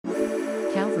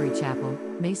Calvary Chapel,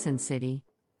 Mason City.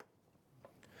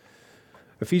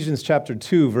 Ephesians chapter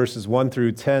 2, verses 1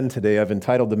 through 10 today. I've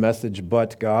entitled the message,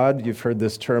 But God. You've heard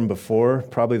this term before,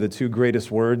 probably the two greatest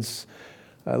words,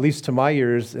 at least to my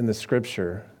ears, in the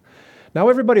Scripture. Now,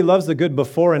 everybody loves a good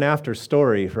before and after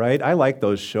story, right? I like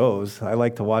those shows. I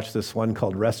like to watch this one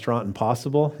called Restaurant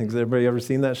Impossible. Has everybody ever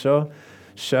seen that show?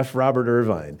 Chef Robert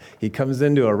Irvine. He comes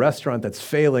into a restaurant that's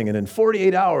failing, and in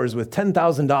 48 hours with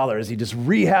 $10,000, he just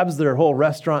rehabs their whole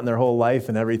restaurant and their whole life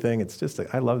and everything. It's just,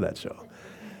 I love that show.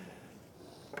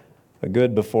 A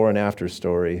good before and after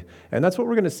story. And that's what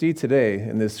we're going to see today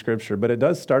in this scripture, but it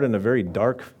does start in a very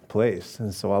dark place,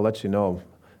 and so I'll let you know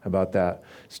about that.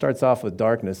 It starts off with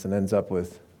darkness and ends up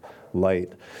with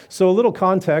light. So a little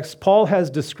context, Paul has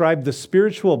described the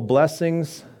spiritual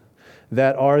blessings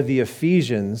that are the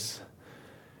Ephesians,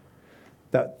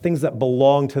 that things that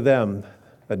belong to them.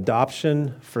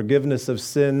 Adoption, forgiveness of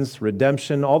sins,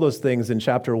 redemption, all those things in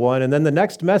chapter 1. And then the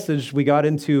next message we got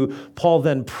into Paul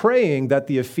then praying that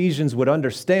the Ephesians would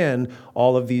understand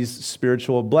all of these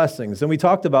spiritual blessings. And we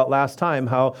talked about last time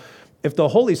how if the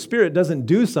Holy Spirit doesn't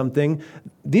do something,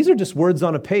 these are just words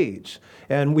on a page.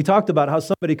 And we talked about how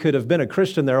somebody could have been a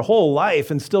Christian their whole life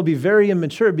and still be very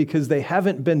immature because they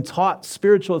haven't been taught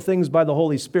spiritual things by the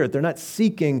Holy Spirit. They're not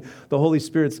seeking the Holy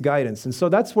Spirit's guidance. And so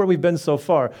that's where we've been so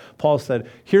far. Paul said,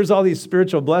 here's all these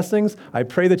spiritual blessings. I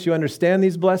pray that you understand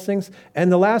these blessings.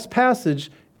 And the last passage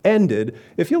ended,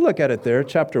 if you look at it there,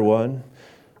 chapter 1,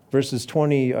 verses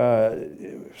 20,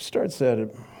 starts at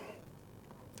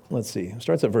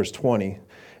verse 20.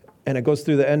 And it goes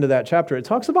through the end of that chapter. It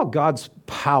talks about God's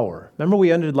power. Remember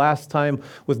we ended last time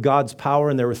with God's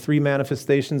power, and there were 3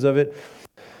 manifestations of it.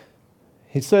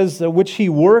 He says, which he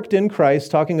worked in Christ,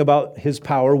 talking about his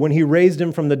power, when he raised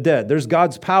him from the dead. There's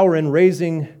God's power in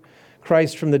raising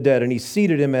Christ from the dead, and he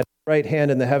seated him at his right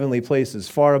hand in the heavenly places,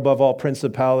 far above all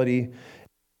principality,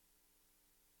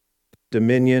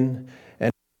 dominion,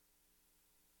 and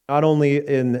not only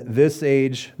in this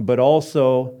age, but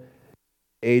also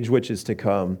age which is to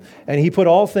come. And he put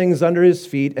all things under his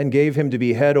feet and gave him to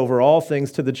be head over all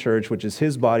things to the church, which is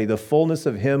his body, the fullness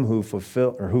of him who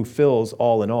fills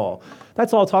all in all.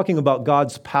 That's all talking about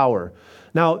God's power.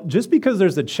 Now, just because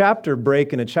there's a chapter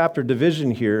break and a chapter division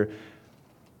here,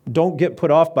 don't get put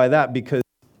off by that, because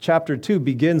chapter 2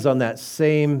 begins on that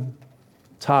same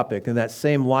topic and that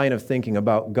same line of thinking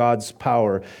about God's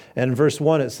power. And in verse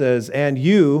 1 it says, and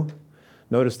you,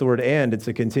 notice the word and, it's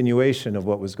a continuation of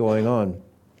what was going on.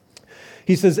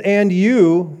 He says, and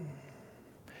you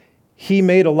he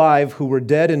made alive who were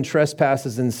dead in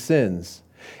trespasses and sins,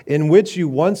 in which you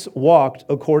once walked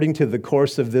according to the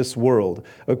course of this world,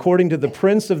 according to the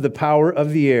prince of the power of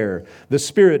the air, the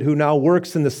spirit who now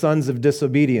works in the sons of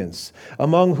disobedience,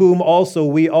 among whom also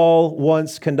we all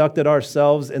once conducted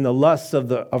ourselves in the lusts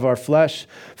of our flesh,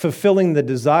 fulfilling the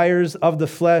desires of the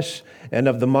flesh and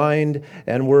of the mind,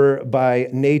 and were by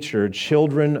nature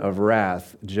children of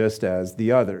wrath, just as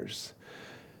the others.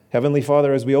 Heavenly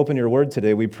Father, as we open your word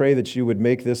today, we pray that you would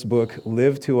make this book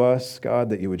live to us, God,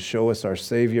 that you would show us our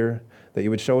Savior, that you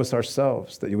would show us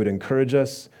ourselves, that you would encourage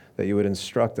us, that you would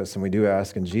instruct us. And we do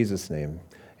ask in Jesus' name,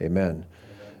 amen.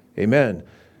 Amen.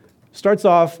 Starts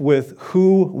off with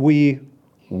who we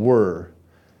were.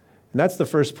 And that's the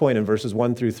first point in verses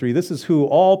 1 through 3. This is who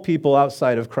all people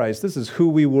outside of Christ, this is who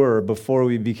we were before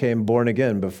we became born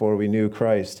again, before we knew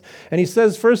Christ. And he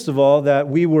says, first of all, that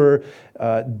we were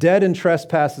dead in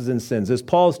trespasses and sins. As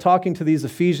Paul is talking to these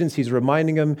Ephesians, he's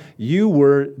reminding them, you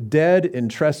were dead in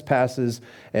trespasses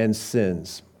and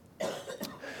sins.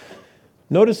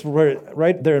 Notice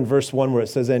right there in verse 1 where it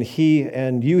says,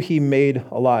 and you he made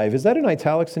alive. Is that in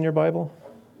italics in your Bible?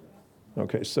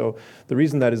 Okay, so the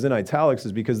reason that is in italics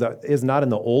is because that is not in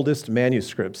the oldest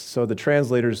manuscripts. So the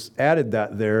translators added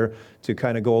that there to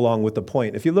kind of go along with the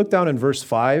point. If you look down in verse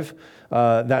 5,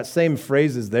 that same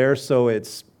phrase is there, so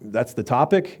that's the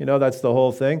topic, that's the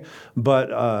whole thing.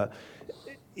 But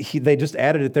they just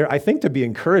added it there, I think to be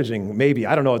encouraging, maybe.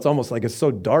 I don't know, it's almost like it's so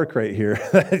dark right here.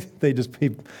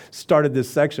 He started this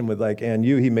section with and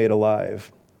you he made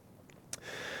alive.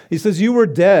 He says, you were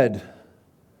dead.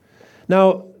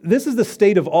 Now, this is the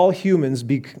state of all humans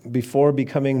before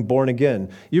becoming born again.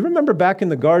 You remember back in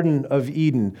the Garden of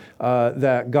Eden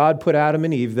that God put Adam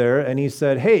and Eve there, and he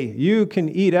said, hey, you can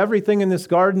eat everything in this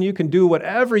garden. You can do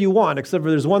whatever you want, except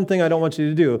for there's one thing I don't want you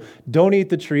to do. Don't eat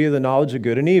the tree of the knowledge of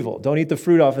good and evil. Don't eat the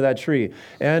fruit off of that tree.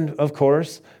 And, of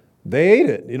course, they ate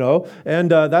it,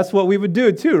 and that's what we would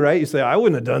do too, right? You say, I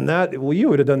wouldn't have done that. Well, you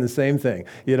would have done the same thing,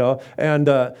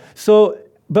 and so...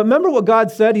 But remember what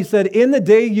God said? He said, in the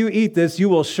day you eat this, you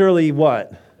will surely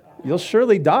what? You'll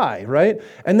surely die, right?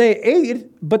 And they ate,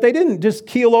 but they didn't just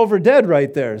keel over dead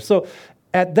right there. So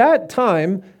at that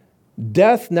time,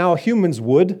 death, now humans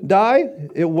would die.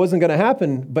 It wasn't going to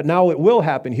happen, but now it will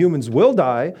happen. Humans will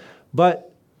die,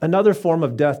 but another form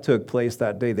of death took place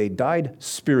that day. They died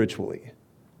spiritually,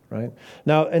 right?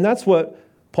 Now, and that's what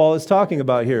Paul is talking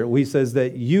about here. He says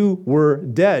that you were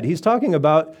dead. He's talking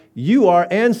about you are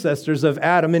ancestors of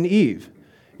Adam and Eve.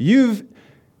 You've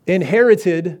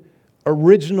inherited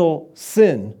original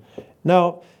sin.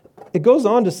 Now, it goes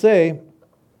on to say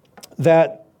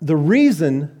that the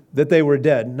reason that they were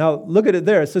dead, now look at it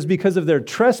there. It says because of their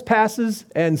trespasses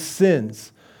and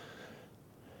sins.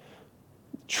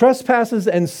 Trespasses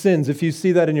and sins, if you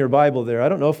see that in your Bible there. I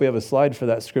don't know if we have a slide for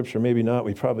that scripture. Maybe not.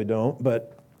 We probably don't.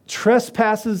 But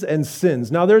trespasses and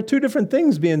sins. Now, there are two different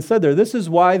things being said there. This is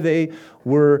why they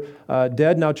were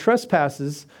dead. Now,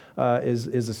 trespasses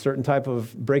is a certain type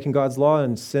of breaking God's law,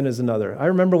 and sin is another. I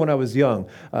remember when I was young,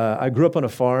 I grew up on a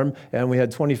farm, and we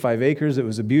had 25 acres. It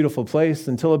was a beautiful place.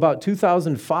 Until about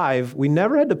 2005, we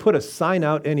never had to put a sign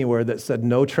out anywhere that said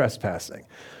no trespassing.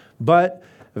 But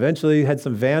eventually had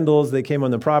some vandals. They came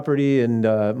on the property, and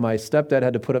my stepdad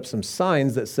had to put up some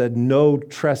signs that said no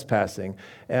trespassing.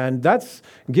 And that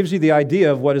gives you the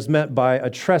idea of what is meant by a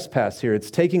trespass here.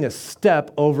 It's taking a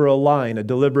step over a line, a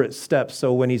deliberate step.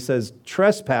 So when he says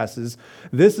trespasses,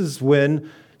 this is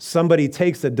when somebody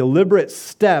takes a deliberate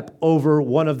step over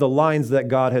one of the lines that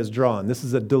God has drawn. This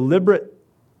is a deliberate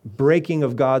breaking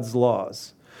of God's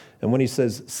laws. And when he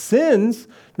says sins,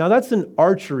 now that's an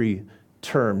archery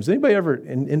terms. Anybody ever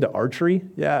into archery?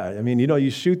 Yeah. I mean,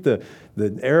 you shoot the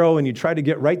arrow and you try to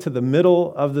get right to the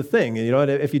middle of the thing.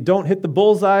 And, if you don't hit the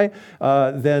bullseye,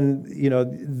 then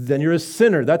you're a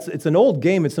sinner. It's an old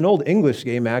game. It's an old English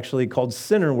game, actually, called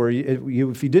Sinner, where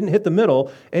if you didn't hit the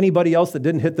middle, anybody else that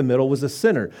didn't hit the middle was a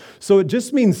sinner. So it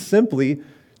just means simply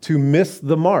to miss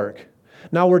the mark.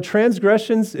 Now, where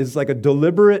transgressions is like a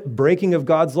deliberate breaking of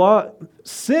God's law,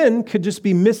 sin could just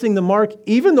be missing the mark,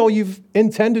 even though you've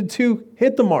intended to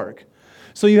hit the mark.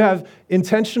 So you have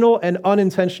intentional and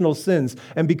unintentional sins.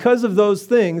 And because of those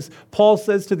things, Paul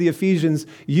says to the Ephesians,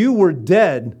 you were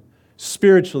dead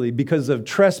spiritually because of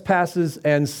trespasses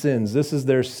and sins. This is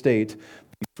their state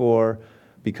before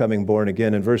becoming born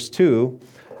again. In verse 2,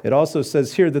 it also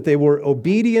says here that they were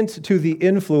obedient to the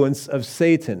influence of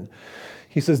Satan.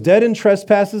 He says, dead in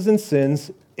trespasses and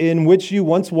sins, in which you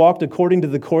once walked according to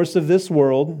the course of this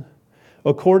world,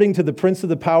 according to the prince of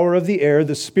the power of the air,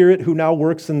 the spirit who now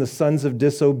works in the sons of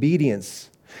disobedience.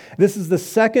 This is the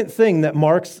second thing that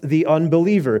marks the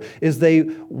unbeliever, is they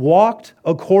walked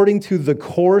according to the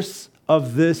course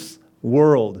of this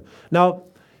world. Now,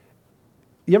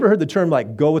 you ever heard the term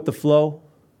like go with the flow?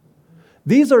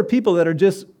 These are people that are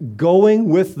just going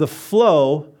with the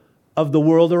flow of the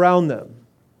world around them.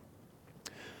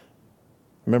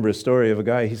 I remember a story of a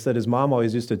guy, he said his mom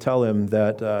always used to tell him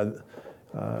that,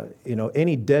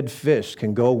 any dead fish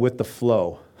can go with the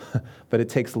flow, but it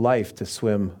takes life to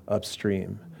swim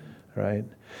upstream, right?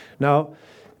 Now,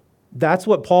 that's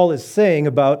what Paul is saying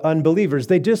about unbelievers.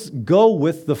 They just go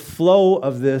with the flow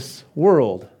of this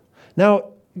world.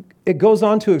 Now, it goes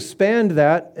on to expand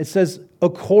that. It says,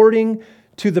 according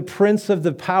to the prince of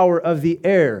the power of the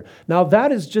air. Now,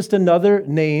 that is just another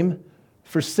name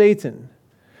for Satan.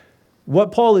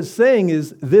 What Paul is saying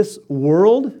is this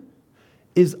world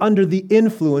is under the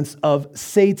influence of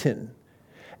Satan.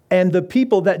 And the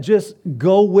people that just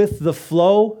go with the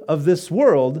flow of this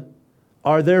world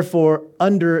are therefore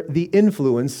under the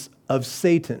influence of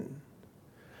Satan.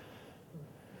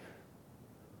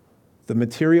 The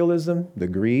materialism, the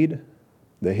greed,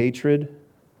 the hatred,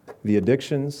 the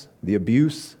addictions, the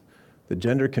abuse, the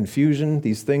gender confusion,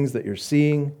 these things that you're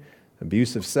seeing,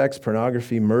 abuse of sex,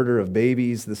 pornography, murder of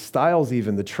babies, the styles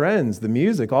even, the trends, the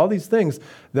music, all these things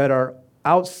that are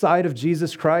outside of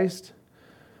Jesus Christ,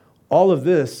 all of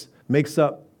this makes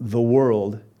up the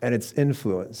world and its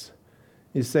influence.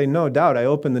 You say, no doubt, I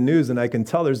open the news and I can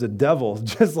tell there's a devil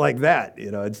just like that.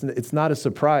 It's not a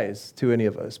surprise to any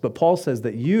of us. But Paul says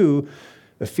that you,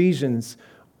 Ephesians,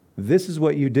 this is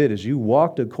what you did, is you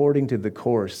walked according to the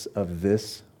course of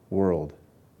this world.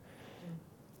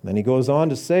 Then he goes on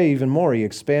to say even more. He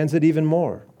expands it even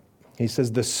more. He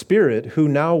says, the Spirit who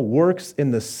now works in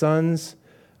the sons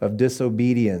of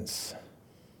disobedience.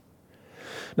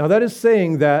 Now that is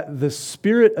saying that the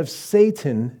spirit of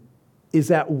Satan is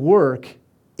at work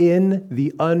in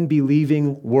the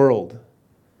unbelieving world.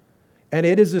 And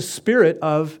it is a spirit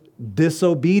of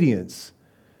disobedience.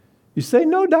 You say,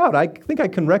 no doubt, I think I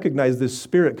can recognize this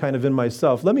spirit kind of in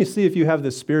myself. Let me see if you have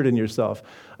this spirit in yourself.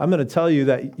 I'm going to tell you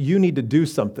that you need to do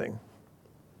something.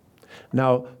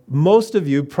 Now, most of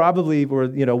you probably were,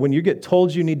 when you get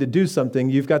told you need to do something,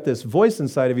 you've got this voice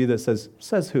inside of you that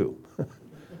says who?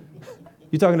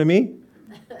 You talking to me?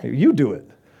 You do it.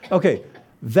 Okay,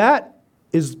 that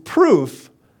is proof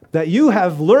that you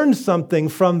have learned something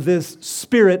from this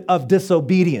spirit of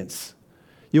disobedience.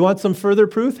 You want some further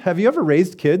proof? Have you ever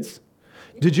raised kids?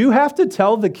 Did you have to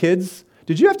tell the kids,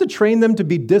 did you have to train them to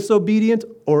be disobedient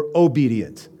or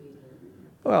obedient?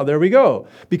 Well, there we go.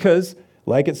 Because,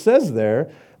 like it says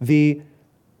there, the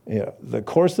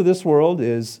course of this world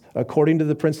is, according to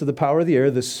the prince of the power of the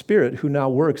air, the spirit who now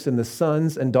works in the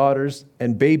sons and daughters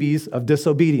and babies of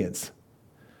disobedience.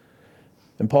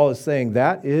 And Paul is saying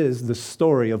that is the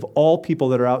story of all people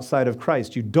that are outside of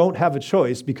Christ. You don't have a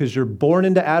choice because you're born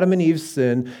into Adam and Eve's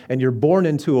sin, and you're born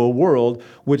into a world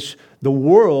which the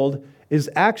world is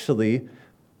actually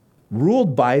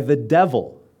ruled by the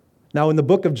devil. Now, in the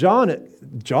book of John,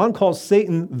 John calls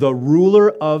Satan the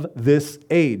ruler of this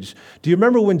age. Do you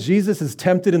remember when Jesus is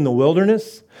tempted in the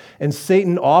wilderness and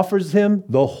Satan offers him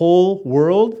the whole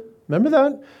world? Remember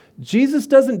that? Jesus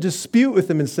doesn't dispute with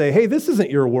him and say, hey, this isn't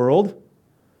your world.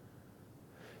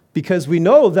 Because we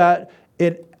know that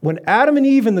when Adam and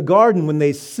Eve in the garden, when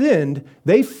they sinned,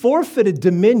 they forfeited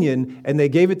dominion and they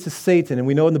gave it to Satan. And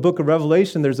we know in the book of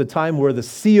Revelation, there's a time where the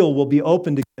seal will be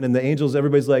opened again. And the angels,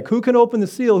 everybody's like, who can open the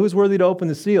seal? Who's worthy to open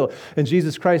the seal? And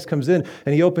Jesus Christ comes in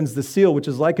and he opens the seal, which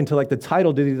is likened to like the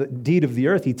title deed of the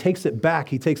earth. He takes it back.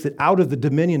 He takes it out of the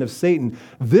dominion of Satan.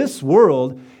 This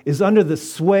world is under the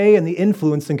sway and the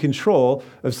influence and control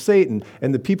of Satan.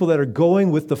 And the people that are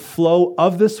going with the flow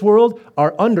of this world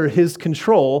are under his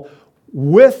control,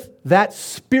 with that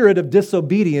spirit of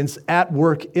disobedience at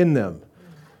work in them.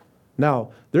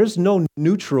 Now, there's no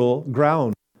neutral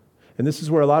ground. And this is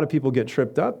where a lot of people get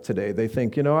tripped up today. They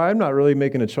think, I'm not really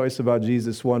making a choice about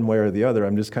Jesus one way or the other.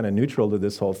 I'm just kind of neutral to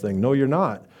this whole thing. No, you're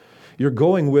not. You're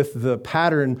going with the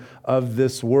pattern of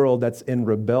this world that's in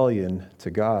rebellion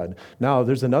to God. Now,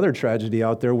 there's another tragedy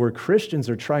out there where Christians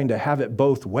are trying to have it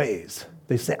both ways.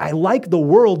 They say, I like the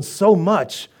world so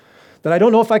much that I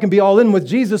don't know if I can be all in with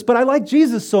Jesus, but I like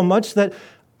Jesus so much that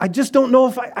I just don't know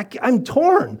if I'm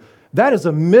torn. That is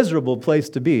a miserable place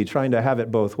to be, trying to have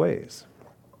it both ways.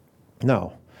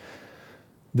 Now,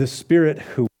 the spirit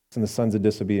who works in the sons of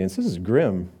disobedience, this is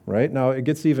grim, right? Now, it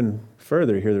gets even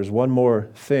further here. There's one more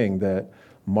thing that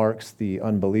marks the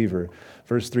unbeliever.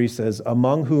 Verse 3 says,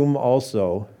 among whom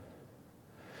also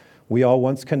we all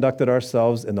once conducted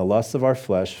ourselves in the lusts of our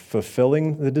flesh,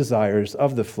 fulfilling the desires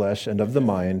of the flesh and of the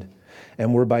mind,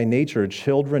 and were by nature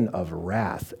children of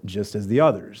wrath, just as the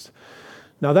others.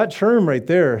 Now that term right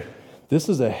there, this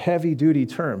is a heavy-duty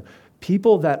term.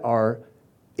 People that are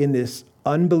in this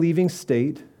unbelieving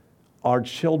state are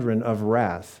children of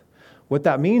wrath. What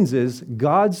that means is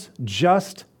God's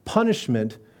just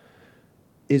punishment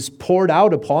is poured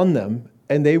out upon them,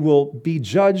 and they will be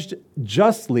judged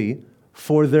justly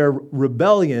for their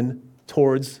rebellion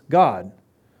towards God.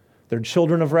 They're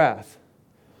children of wrath.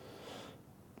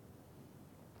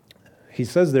 He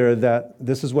says there that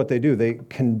this is what they do.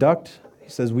 He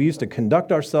says, we used to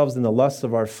conduct ourselves in the lusts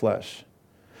of our flesh.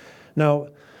 Now,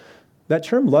 that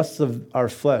term lusts of our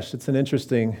flesh, it's an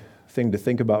interesting thing to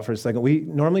think about for a second. We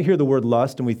normally hear the word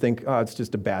lust and we think, it's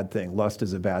just a bad thing. Lust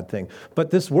is a bad thing. But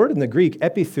this word in the Greek,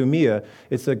 epithumia,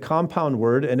 it's a compound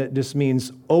word and it just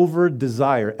means over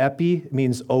desire. Epi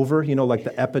means over, like the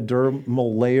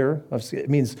epidermal layer. It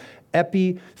means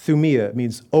epithumia, it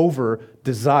means over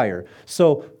desire.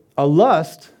 So a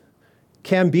lust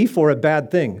can be for a bad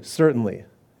thing, certainly,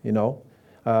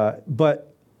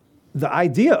 but the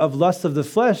idea of lust of the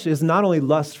flesh is not only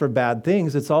lust for bad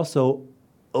things, it's also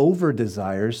over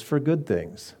desires for good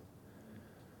things.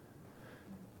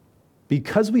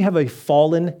 Because we have a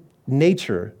fallen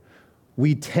nature,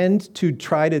 we tend to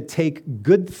try to take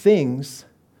good things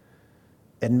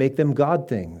and make them God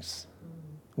things.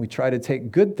 We try to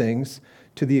take good things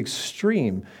to the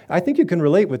extreme. I think you can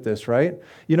relate with this, right?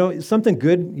 Something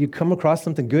good, you come across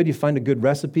something good, you find a good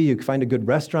recipe, you find a good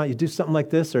restaurant, you do something like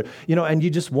this, or, and you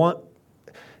just want,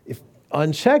 if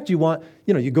unchecked, you want,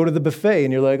 you go to the buffet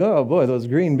and you're like, oh boy, those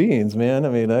green beans, man.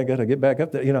 I got to get back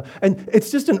up there, and it's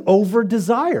just an over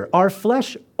desire. Our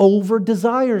flesh over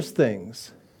desires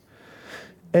things.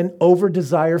 An over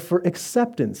desire for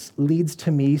acceptance leads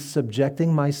to me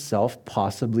subjecting myself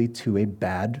possibly to a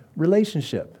bad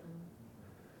relationship.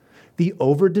 The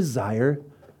over desire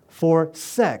for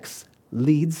sex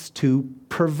leads to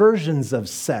perversions of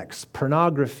sex,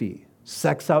 pornography,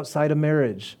 sex outside of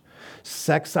marriage,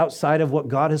 sex outside of what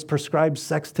God has prescribed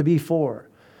sex to be for.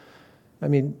 I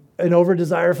mean, an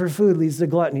over-desire for food leads to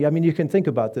gluttony. I mean, you can think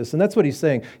about this. And that's what he's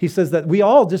saying. He says that we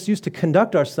all just used to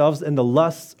conduct ourselves in the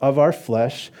lusts of our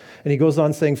flesh. And he goes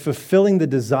on saying, fulfilling the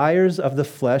desires of the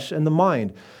flesh and the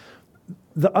mind.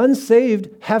 The unsaved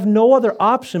have no other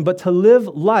option but to live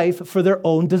life for their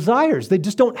own desires. They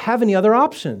just don't have any other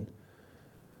option.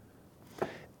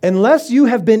 Unless you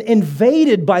have been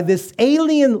invaded by this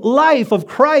alien life of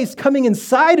Christ coming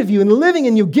inside of you and living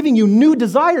in you, giving you new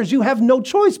desires, you have no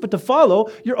choice but to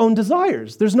follow your own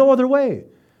desires. There's no other way.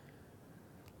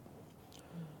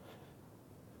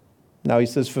 Now he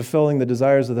says, fulfilling the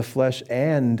desires of the flesh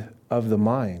and of the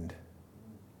mind.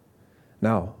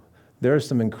 Now, there are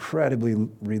some incredibly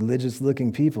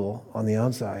religious-looking people on the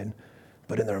outside,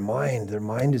 but in their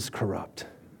mind is corrupt.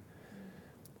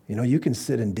 You know, you can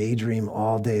sit and daydream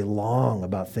all day long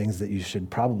about things that you should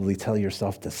probably tell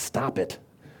yourself to stop it.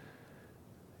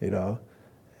 You know,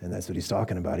 and that's what he's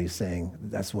talking about. He's saying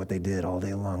that's what they did all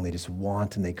day long. They just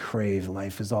want and they crave.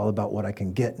 Life is all about what I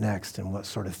can get next and what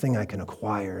sort of thing I can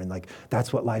acquire. And like,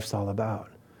 that's what life's all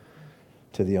about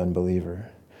to the unbeliever.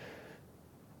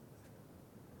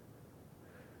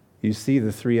 You see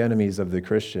the three enemies of the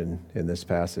Christian in this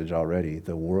passage already: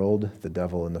 the world, the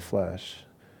devil, and the flesh.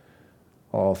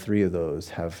 All three of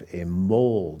those have a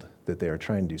mold that they are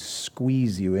trying to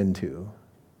squeeze you into.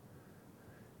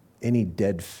 Any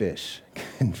dead fish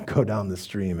can go down the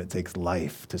stream. It takes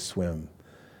life to swim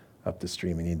up the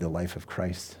stream. You need the life of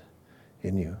Christ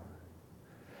in you.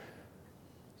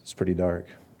 It's pretty dark.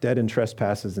 Dead in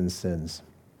trespasses and sins.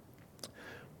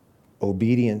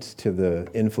 Obedient to the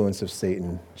influence of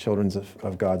Satan, children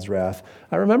of God's wrath.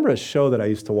 I remember a show that I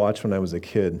used to watch when I was a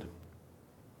kid.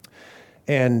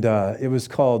 And it was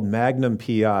called Magnum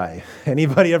P.I.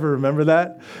 Anybody ever remember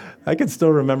that? I can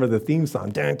still remember the theme song.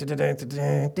 You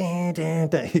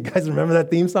guys remember that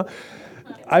theme song?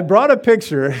 I brought a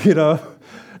picture, you know.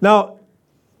 Now,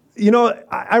 you know,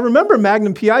 I remember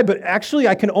Magnum P.I., but actually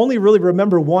I can only really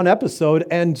remember one episode.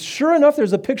 And sure enough,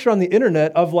 there's a picture on the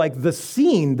internet of like the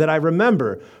scene that I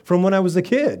remember from when I was a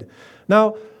kid.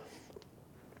 Now,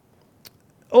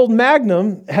 old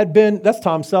Magnum had been, that's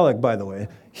Tom Selleck, by the way.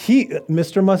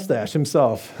 Mr. Mustache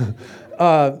himself,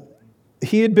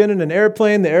 he had been in an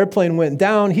airplane. The airplane went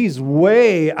down. He's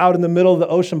way out in the middle of the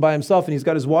ocean by himself, and he's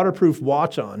got his waterproof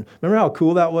watch on. Remember how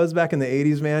cool that was back in the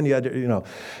 80s, man? You had to, you know.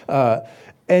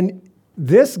 And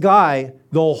this guy,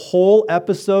 the whole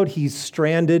episode, he's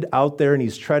stranded out there and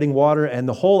he's treading water, and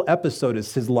the whole episode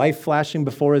is his life flashing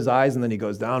before his eyes, and then he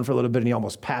goes down for a little bit and he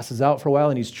almost passes out for a while,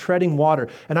 and he's treading water.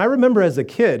 And I remember as a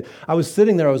kid, I was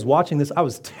sitting there, I was watching this, I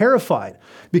was terrified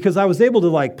because I was able to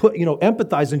like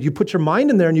empathize, and you put your mind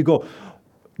in there and you go,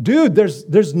 dude,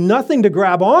 there's nothing to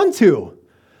grab onto.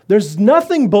 There's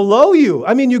nothing below you.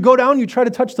 I mean, you go down, you try to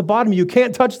touch the bottom, you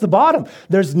can't touch the bottom.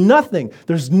 There's nothing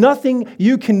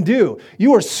you can do.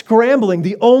 You are scrambling.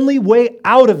 The only way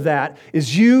out of that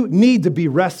is you need to be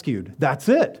rescued. That's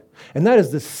it. And that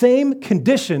is the same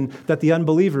condition that the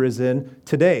unbeliever is in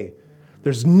today.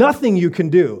 There's nothing you can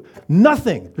do.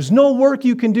 Nothing. There's no work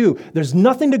you can do. There's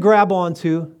nothing to grab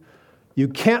onto. You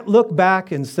can't look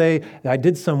back and say, I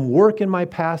did some work in my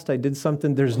past, I did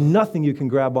something. There's nothing you can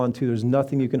grab onto. There's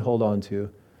nothing you can hold on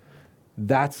to.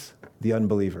 That's the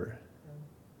unbeliever.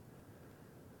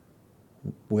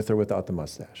 With or without the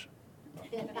mustache.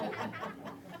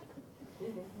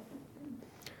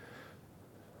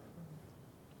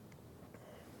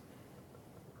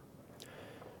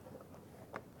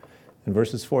 In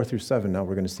verses 4 through 7, now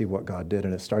we're going to see what God did,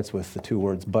 and it starts with the two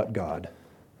words, but God.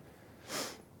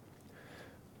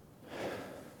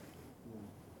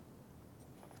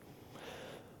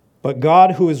 But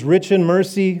God, who is rich in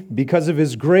mercy, because of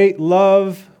his great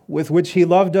love with which he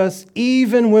loved us,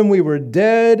 even when we were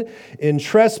dead in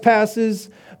trespasses,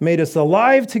 made us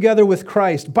alive together with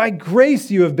Christ. By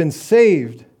grace you have been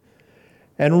saved,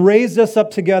 and raised us up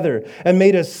together, and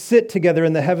made us sit together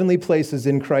in the heavenly places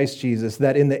in Christ Jesus,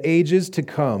 that in the ages to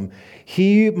come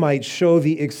he might show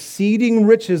the exceeding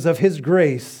riches of his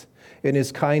grace in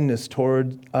his kindness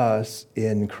toward us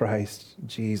in Christ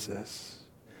Jesus.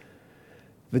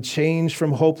 The change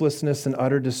from hopelessness and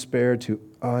utter despair to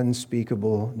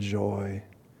unspeakable joy.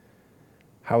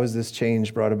 How is this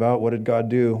change brought about? What did God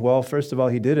do? Well, first of all,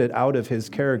 he did it out of his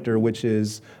character, which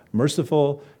is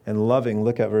merciful and loving.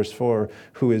 Look at verse 4,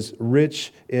 who is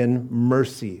rich in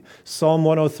mercy. Psalm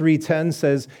 103:10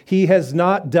 says, he has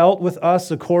not dealt with us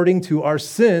according to our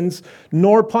sins,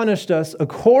 nor punished us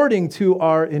according to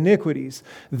our iniquities.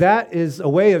 That is a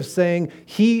way of saying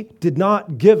he did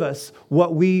not give us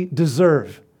what we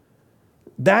deserve.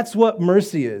 That's what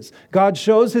mercy is. God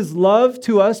shows his love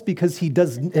to us because he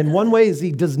does, in one way, is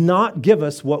he does not give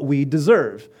us what we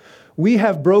deserve. We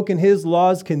have broken his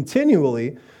laws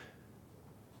continually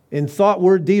in thought,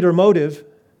 word, deed, or motive,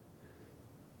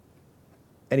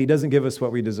 and he doesn't give us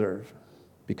what we deserve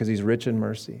because he's rich in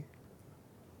mercy.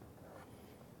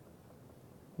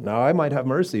 Now, I might have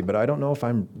mercy, but I don't know if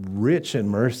I'm rich in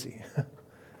mercy.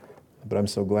 But I'm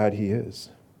so glad he is.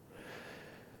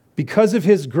 Because of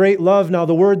his great love, now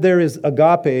the word there is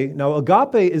agape. Now,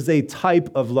 agape is a type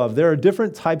of love. There are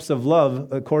different types of love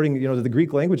according, to the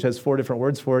Greek language has 4 different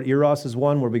words for it. Eros is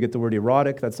one where we get the word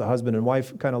erotic. That's the husband and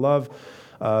wife kind of love.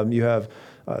 You have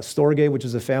storge, which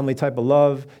is a family type of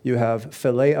love. You have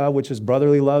philia, which is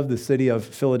brotherly love, the city of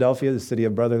Philadelphia, the city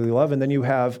of brotherly love. And then you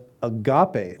have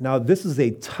agape. Now, this is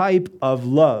a type of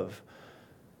love.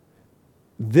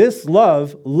 This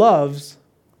love loves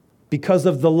because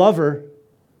of the lover,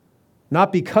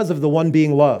 not because of the one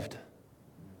being loved.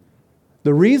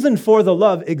 The reason for the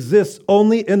love exists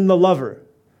only in the lover.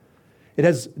 It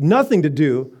has nothing to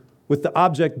do with the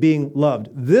object being loved.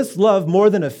 This love, more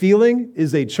than a feeling,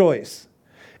 is a choice.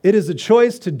 It is a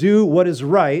choice to do what is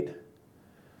right.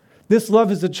 This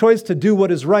love is a choice to do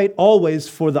what is right always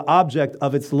for the object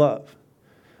of its love.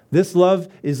 This love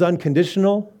is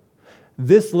unconditional.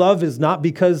 This love is not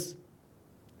because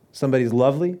somebody's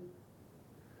lovely.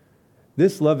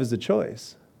 This love is a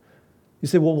choice. You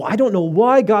say, well, I don't know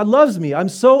why God loves me. I'm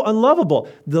so unlovable.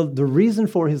 The reason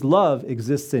for his love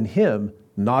exists in him,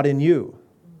 not in you.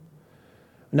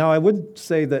 Now, I would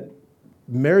say that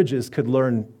marriages could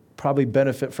probably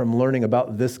benefit from learning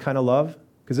about this kind of love,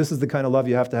 because this is the kind of love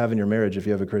you have to have in your marriage if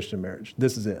you have a Christian marriage.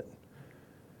 This is it.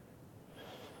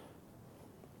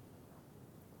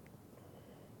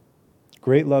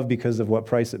 Great love because of what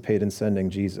price it paid in sending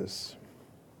Jesus.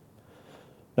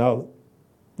 Now,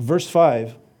 verse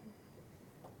 5,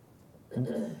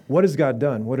 what has God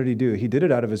done? What did he do? He did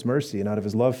it out of his mercy and out of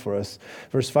his love for us.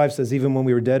 Verse 5 says, even when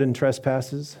we were dead in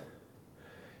trespasses,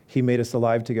 he made us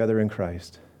alive together in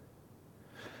Christ.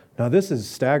 Now, this is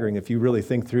staggering if you really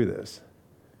think through this.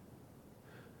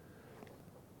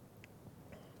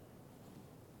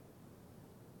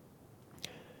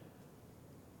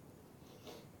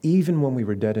 Even when we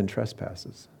were dead in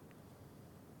trespasses.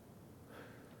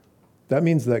 That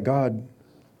means that God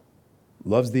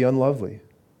loves the unlovely.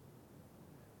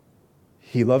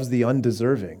 He loves the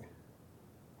undeserving.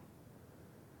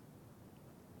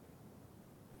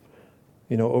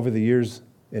 Over the years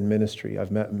in ministry,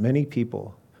 I've met many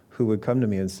people who would come to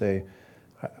me and say,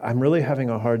 I'm really having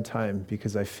a hard time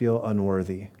because I feel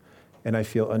unworthy and I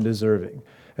feel undeserving.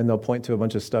 And they'll point to a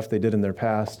bunch of stuff they did in their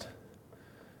past.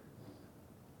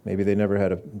 Maybe they never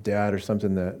had a dad or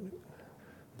something that,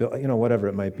 whatever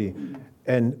it might be.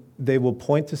 And they will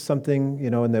point to something,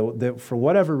 and they for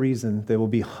whatever reason, they will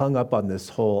be hung up on this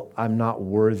whole, I'm not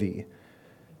worthy,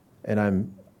 and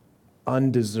I'm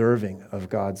undeserving of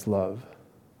God's love.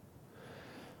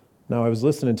 Now, I was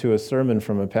listening to a sermon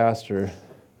from a pastor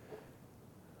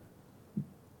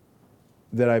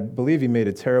that I believe he made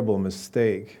a terrible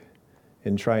mistake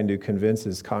in trying to convince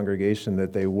his congregation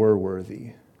that they were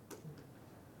worthy.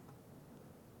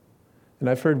 And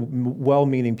I've heard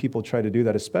well-meaning people try to do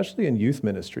that, especially in youth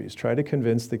ministries. Try to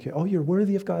convince the kid, you're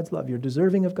worthy of God's love. You're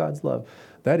deserving of God's love.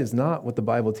 That is not what the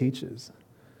Bible teaches.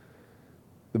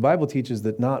 The Bible teaches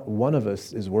that not one of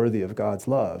us is worthy of God's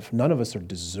love. None of us are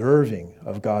deserving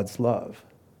of God's love.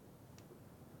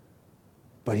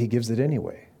 But he gives it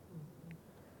anyway.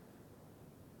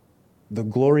 The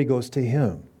glory goes to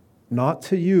him, not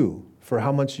to you for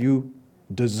how much you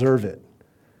deserve it.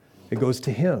 It goes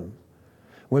to him.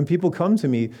 When people come to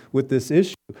me with this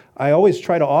issue, I always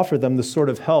try to offer them the sort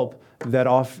of help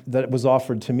that was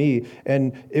offered to me.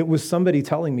 And it was somebody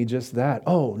telling me just that.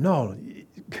 Oh, no,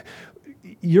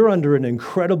 you're under an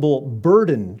incredible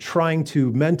burden trying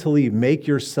to mentally make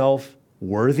yourself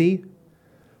worthy.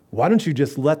 Why don't you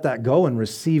just let that go and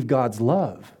receive God's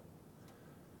love?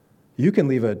 You can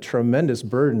leave a tremendous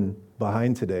burden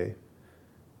behind today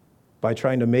by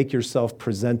trying to make yourself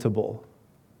presentable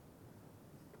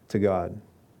to God.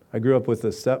 I grew up with a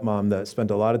stepmom that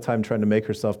spent a lot of time trying to make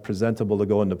herself presentable to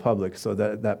go into public. So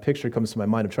that picture comes to my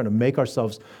mind of trying to make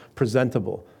ourselves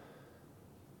presentable.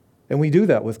 And we do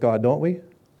that with God, don't we?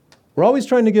 We're always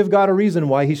trying to give God a reason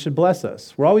why he should bless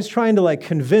us. We're always trying to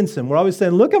convince him. We're always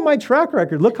saying, look at my track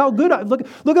record. Look how good look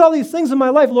at all these things in my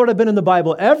life. Lord, I've been in the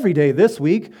Bible every day this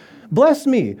week. Bless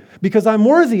me because I'm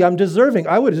worthy. I'm deserving.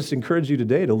 I would just encourage you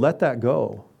today to let that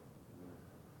go.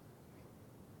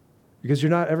 Because you're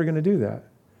not ever going to do that.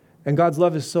 And God's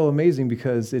love is so amazing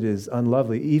because it is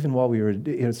unlovely.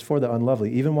 It's for the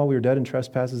unlovely. Even while we were dead in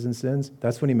trespasses and sins,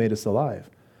 that's when he made us alive.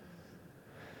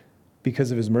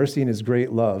 Because of his mercy and his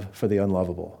great love for the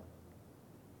unlovable.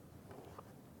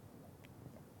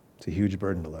 It's a huge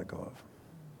burden to let go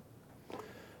of.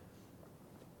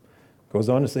 Goes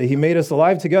on to say, he made us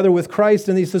alive together with Christ,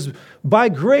 and he says, by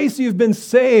grace you've been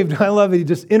saved. I love it. He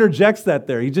just interjects that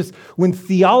there. When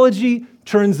theology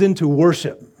turns into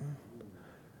worship,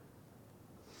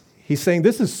 he's saying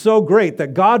this is so great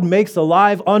that God makes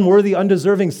alive unworthy,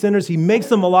 undeserving sinners. He makes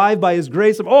them alive by his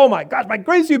grace. Oh my gosh, by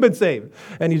grace you've been saved.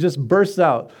 And he just bursts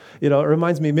out. It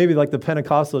reminds me maybe like the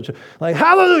Pentecostal church, like,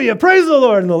 hallelujah, praise the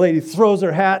Lord. And the lady throws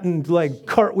her hat and like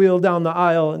cartwheel down the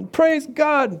aisle and praise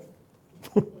God.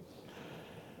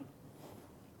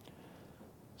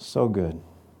 So good.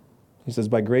 He says,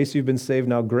 by grace you've been saved.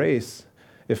 Now grace,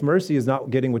 if mercy is not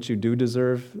getting what you do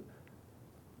deserve,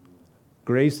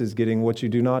 grace is getting what you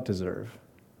do not deserve.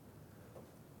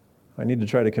 I need to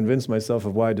try to convince myself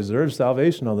of why I deserve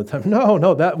salvation all the time.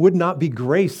 No, that would not be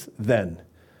grace then.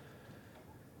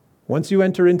 Once you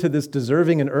enter into this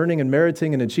deserving and earning and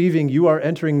meriting and achieving, you are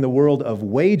entering the world of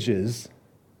wages,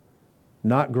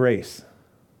 not grace.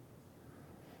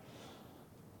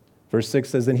 Verse 6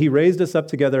 says, and he raised us up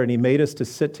together and he made us to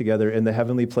sit together in the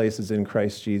heavenly places in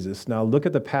Christ Jesus. Now look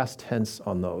at the past tense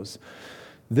on those.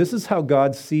 This is how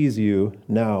God sees you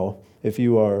now if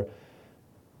you are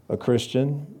a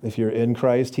Christian, if you're in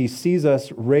Christ. He sees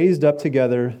us raised up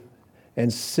together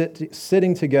and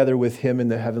sitting together with him in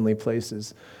the heavenly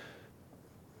places.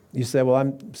 You say, well,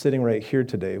 I'm sitting right here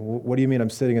today. What do you mean I'm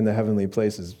sitting in the heavenly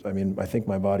places? I mean, I think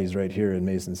my body's right here in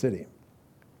Mason City.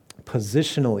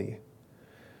 Positionally,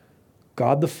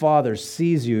 God the Father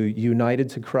sees you united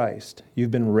to Christ.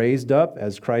 You've been raised up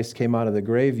as Christ came out of the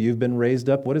grave. You've been raised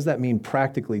up. What does that mean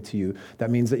practically to you? That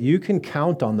means that you can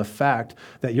count on the fact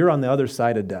that you're on the other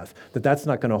side of death, that's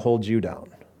not going to hold you down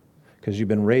because you've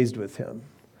been raised with him.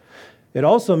 It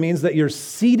also means that you're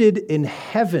seated in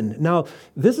heaven. Now,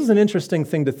 this is an interesting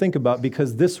thing to think about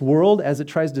because this world, as it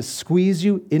tries to squeeze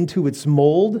you into its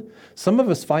mold, some of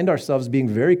us find ourselves being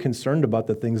very concerned about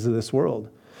the things of this world.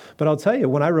 But I'll tell you,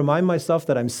 when I remind myself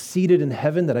that I'm seated in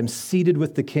heaven, that I'm seated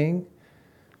with the King,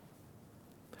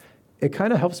 it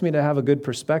kind of helps me to have a good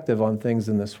perspective on things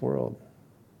in this world.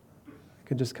 I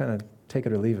can just kind of take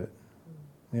it or leave it,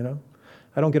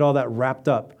 I don't get all that wrapped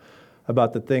up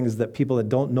about the things that people that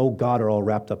don't know God are all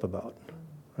wrapped up about,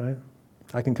 right?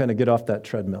 I can kind of get off that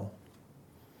treadmill.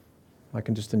 I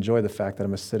can just enjoy the fact that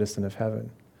I'm a citizen of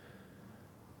heaven.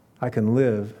 I can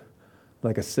live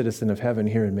like a citizen of heaven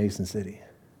here in Mason City.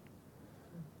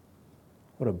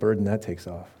 What a burden that takes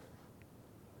off.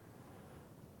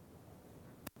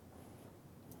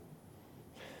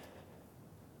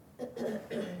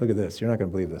 Look at this. You're not going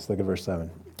to believe this. Look at verse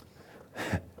 7.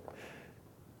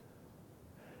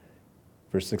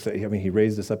 Verse 6, he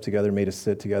raised us up together, made us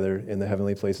sit together in the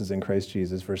heavenly places in Christ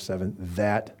Jesus. Verse 7,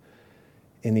 that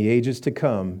in the ages to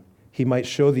come, he might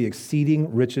show the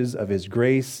exceeding riches of his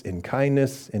grace and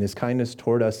his kindness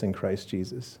toward us in Christ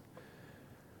Jesus.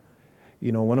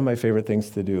 One of my favorite things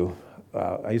to do,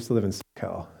 I used to live in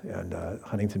SoCal and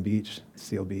Huntington Beach,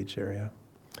 Seal Beach area.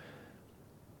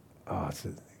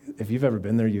 If you've ever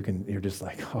been there, you're just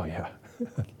like, oh yeah,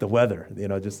 the weather,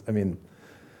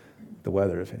 the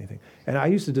weather, if anything. And I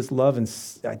used to just love, and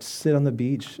I'd sit on the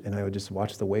beach and I would just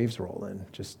watch the waves roll in,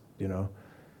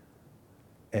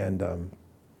 And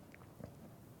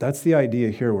that's the idea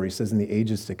here where he says in the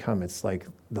ages to come. It's like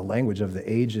the language of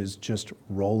the ages just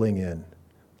rolling in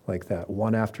like that,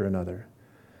 one after another.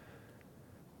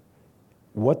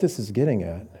 What this is getting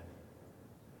at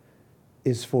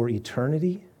is for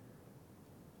eternity,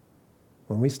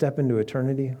 when we step into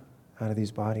eternity out of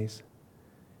these bodies,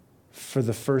 for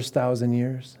the first 1,000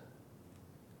 years,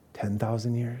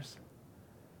 10,000 years,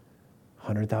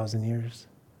 100,000 years,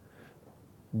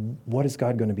 what is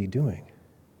God going to be doing?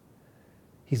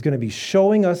 He's going to be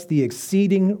showing us the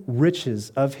exceeding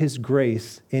riches of his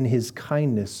grace in his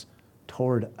kindness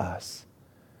toward us.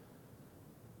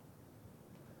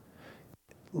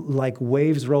 Like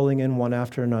waves rolling in one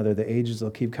after another, the ages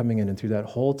will keep coming in, and through that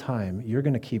whole time, you're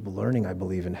going to keep learning, I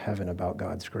believe, in heaven about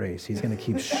God's grace. He's going to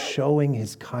keep showing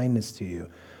his kindness to you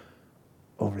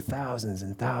over thousands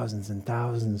and thousands and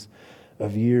thousands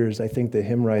of years. I think the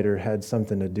hymn writer had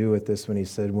something to do with this when he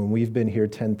said, when we've been here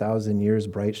 10,000 years,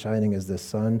 bright shining as the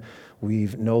sun,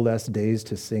 we've no less days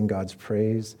to sing God's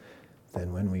praise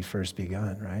than when we first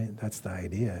begun, right? That's the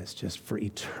idea. It's just for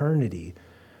eternity.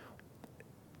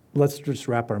 Let's just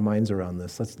wrap our minds around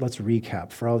this. Let's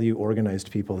recap. For all you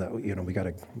organized people that,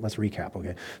 let's recap,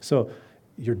 okay? So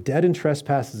you're dead in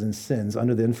trespasses and sins,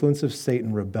 under the influence of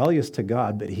Satan, rebellious to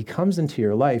God, but he comes into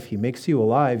your life, he makes you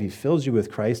alive, he fills you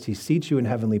with Christ, he seats you in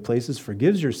heavenly places,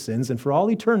 forgives your sins, and for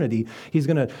all eternity, he's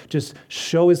going to just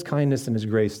show his kindness and his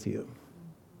grace to you.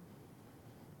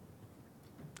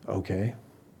 Okay.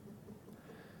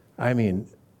 I mean,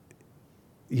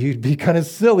 you'd be kind of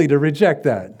silly to reject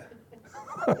that.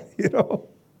 You know?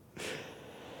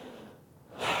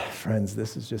 Friends,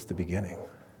 this is just the beginning.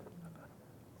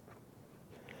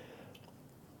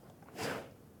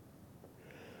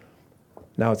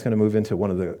 Now it's going to move into one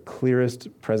of the clearest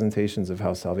presentations of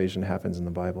how salvation happens in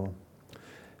the Bible.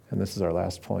 And this is our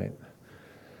last point.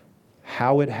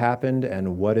 How it happened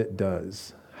and what it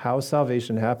does. How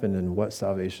salvation happened and what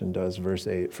salvation does. Verse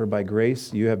 8, for by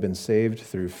grace you have been saved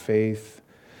through faith,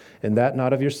 and that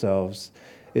not of yourselves.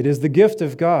 It is the gift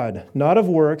of God, not of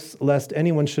works, lest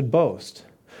anyone should boast.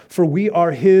 For we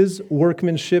are his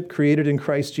workmanship, created in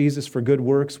Christ Jesus for good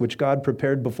works, which God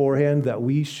prepared beforehand that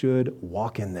we should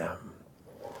walk in them.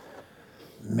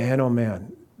 Man, oh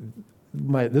man.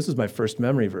 This is my first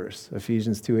memory verse,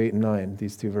 Ephesians 2, 8, and 9.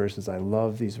 These two verses. I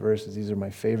love these verses. These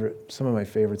are some of my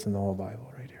favorites in the whole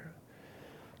Bible right here.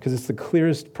 Because it's the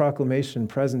clearest proclamation,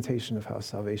 presentation of how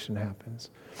salvation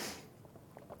happens.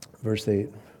 Verse 8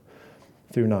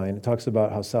 through 9, it talks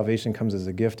about how salvation comes as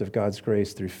a gift of God's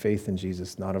grace through faith in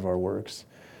Jesus, not of our works.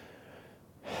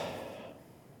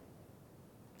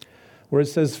 Where it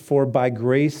says, for by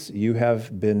grace you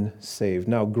have been saved.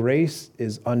 Now, grace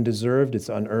is undeserved, it's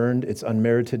unearned, it's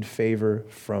unmerited favor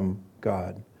from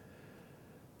God.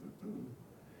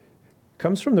 It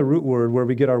comes from the root word where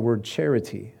we get our word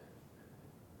charity.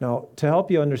 Now, to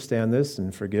help you understand this,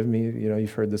 and forgive me,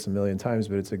 you've heard this a million times,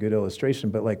 but it's a good illustration,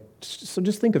 but so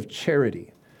just think of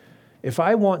charity. If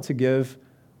I want to give,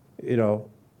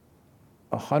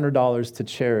 $100 to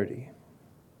charity,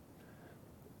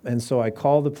 and so I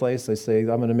call the place, I say, I'm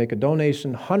going to make a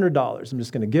donation, $100. I'm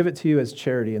just going to give it to you as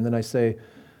charity. And then I say,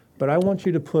 but I want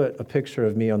you to put a picture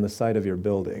of me on the side of your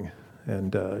building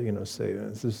and, say,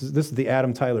 this is the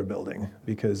Adam Tyler building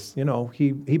because,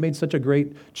 he made such a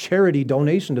great charity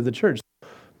donation to the church.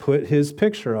 Put his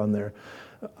picture on there.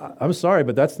 I'm sorry,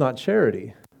 but that's not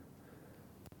charity.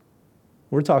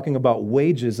 We're talking about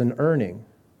wages and earning.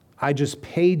 I just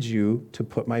paid you to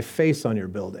put my face on your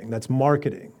building. That's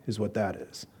marketing, is what that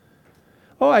is.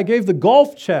 Oh, I gave the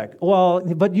golf check. Well,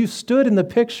 but you stood in the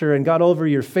picture and got over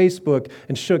your Facebook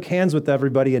and shook hands with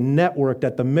everybody and networked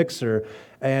at the mixer,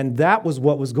 and that was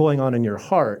what was going on in your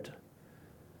heart.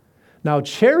 Now,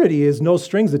 charity is no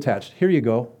strings attached. Here you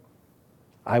go.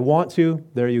 I want to,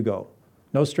 there you go.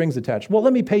 No strings attached. Well,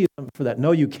 let me pay you something for that.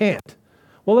 No, you can't.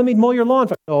 Well, let me mow your lawn.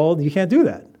 Oh, you can't do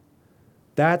that.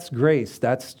 That's grace.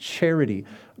 That's charity.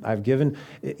 I've given,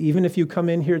 even if you come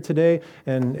in here today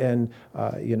and I'm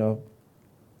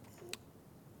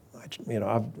just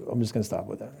going to stop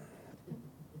with that.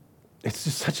 It's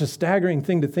just such a staggering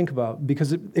thing to think about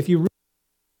because if you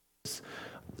realize,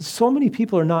 so many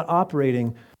people are not operating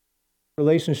in a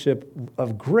relationship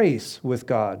of grace with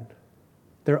God.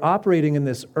 They're operating in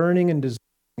this earning and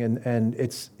deserving, and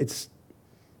it's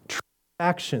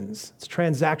transactions. It's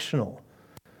transactional.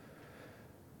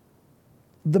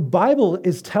 The Bible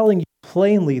is telling you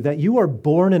plainly that you are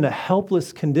born in a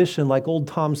helpless condition like old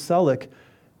Tom Selleck,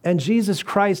 and Jesus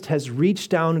Christ has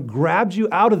reached down, grabbed you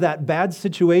out of that bad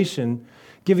situation,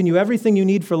 given you everything you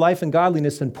need for life and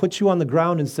godliness, and put you on the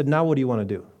ground and said, now what do you want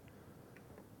to do?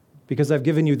 Because I've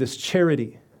given you this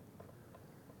charity.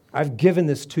 I've given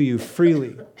this to you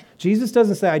freely. Jesus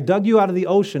doesn't say, I dug you out of the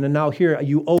ocean and now here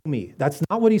you owe me. That's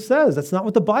not what he says. That's not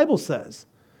what the Bible says.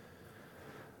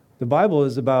 The Bible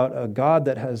is about a God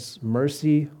that has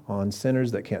mercy on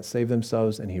sinners that can't save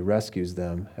themselves, and he rescues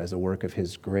them as a work of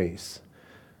his grace.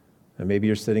 And maybe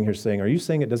you're sitting here saying, are you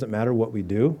saying it doesn't matter what we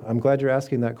do? I'm glad you're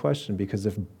asking that question, because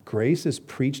if grace is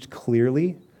preached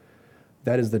clearly,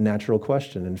 that is the natural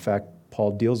question. In fact,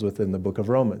 Paul deals with it in the book of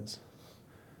Romans.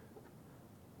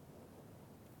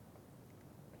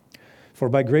 For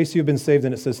by grace you've been saved,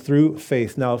 and it says through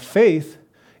faith. Now, faith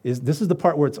this is the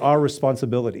part where it's our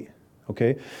responsibility.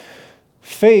 Okay?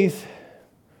 Faith,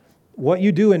 what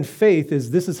you do in faith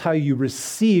is this is how you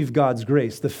receive God's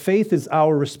grace. The faith is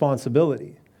our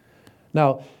responsibility.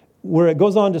 Now, where it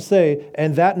goes on to say,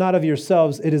 and that not of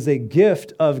yourselves, it is a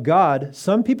gift of God.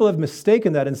 Some people have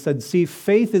mistaken that and said, see,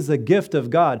 faith is a gift of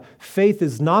God. Faith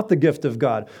is not the gift of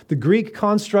God. The Greek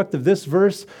construct of this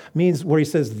verse means where he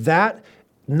says that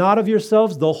not of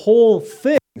yourselves, the whole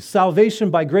thing,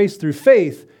 salvation by grace through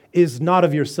faith, is not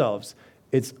of yourselves.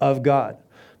 It's of God.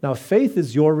 Now, faith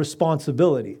is your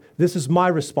responsibility. This is my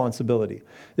responsibility.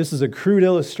 This is a crude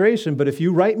illustration, but if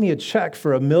you write me a check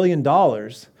for $1 million,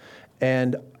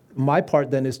 and my part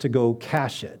then is to go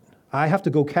cash it. I have to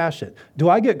go cash it. Do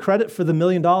I get credit for the $1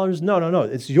 million? No.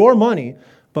 It's your money,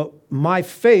 but my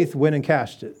faith went and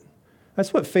cashed it.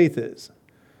 That's what faith is.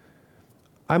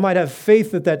 I might have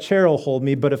faith that that chair will hold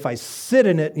me, but if I sit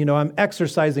in it, I'm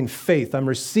exercising faith. I'm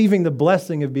receiving the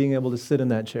blessing of being able to sit in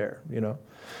that chair,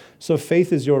 So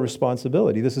faith is your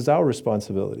responsibility. This is our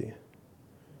responsibility.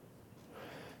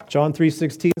 John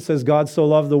 3:16 says, God so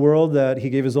loved the world that he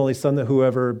gave his only son that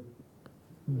whoever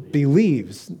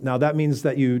believes. Now that means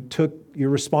that you took your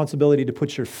responsibility to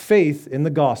put your faith in the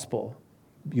gospel.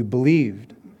 You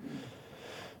believed.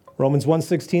 Romans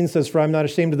 1:16 says, for I'm not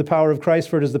ashamed of the power of Christ,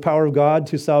 for it is the power of God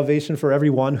to salvation for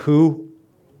everyone who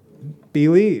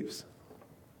believes.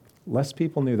 Less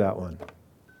people knew that one.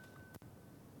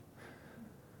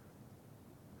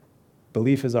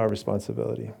 Belief is our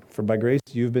responsibility. For by grace,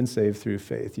 you've been saved through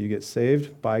faith. You get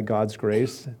saved by God's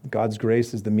grace. God's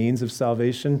grace is the means of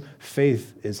salvation.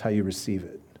 Faith is how you receive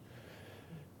it.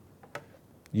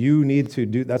 You need to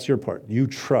do, that's your part. You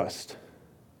trust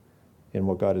in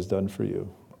what God has done for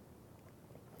you.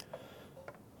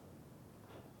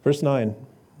 Verse 9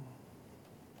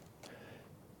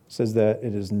 says that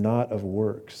it is not of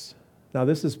works. Now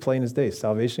this is plain as day.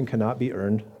 Salvation cannot be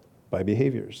earned by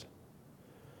behaviors.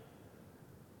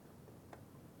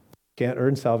 Can't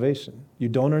earn salvation. You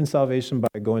don't earn salvation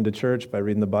by going to church, by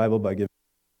reading the Bible, by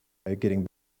getting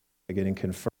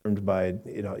confirmed,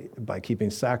 by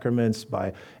keeping sacraments,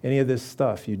 by any of this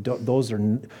stuff. You don't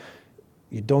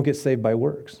get saved by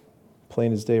works.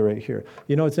 Plain as day right here.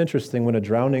 It's interesting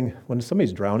when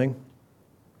somebody's drowning,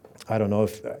 I don't know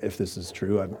if this is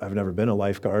true. I've never been a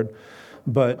lifeguard,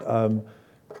 but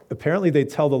apparently they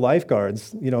tell the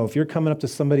lifeguards, if you're coming up to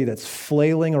somebody that's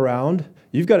flailing around,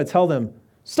 you've got to tell them,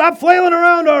 stop flailing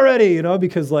around already,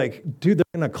 because dude, they're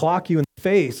going to clock you in the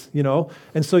face,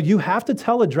 And so you have to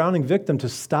tell a drowning victim to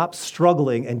stop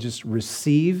struggling and just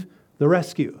receive the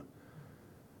rescue.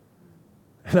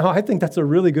 Now, I think that's a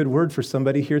really good word for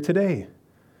somebody here today,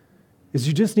 is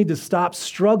you just need to stop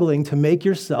struggling to make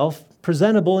yourself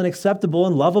presentable and acceptable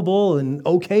and lovable and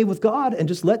okay with God, and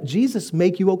just let Jesus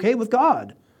make you okay with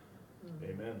God.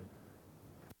 Amen.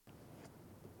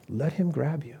 Let him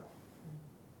grab you.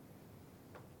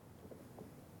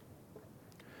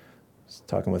 I was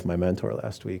talking with my mentor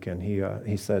last week, and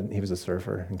he said, he was a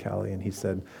surfer in Cali, and he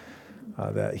said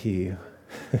that he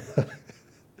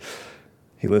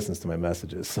listens to my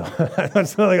messages, so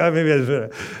it's not like maybe I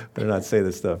better not say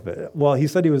this stuff. But he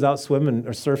said he was out swimming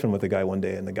or surfing with a guy one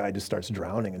day, and the guy just starts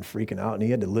drowning and freaking out, and he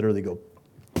had to literally go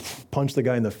punch the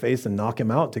guy in the face and knock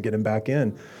him out to get him back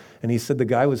in. And he said the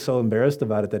guy was so embarrassed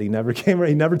about it that he never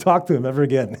talked to him ever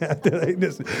again. He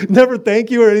just never thank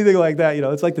you or anything like that.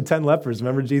 It's like the 10 lepers.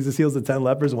 Remember, Jesus heals the 10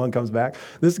 lepers, one comes back.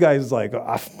 This guy's like,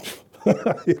 that's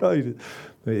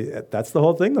the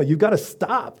whole thing, though. You've got to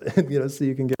stop, so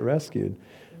you can get rescued.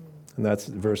 And that's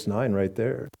verse 9 right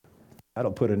there.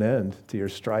 That'll put an end to your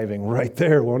striving right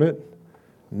there, won't it?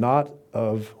 Not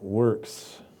of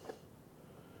works.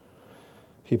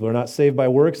 People are not saved by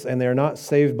works, and they are not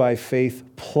saved by faith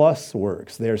plus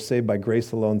works. They are saved by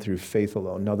grace alone through faith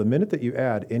alone. Now, the minute that you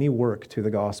add any work to the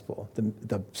gospel,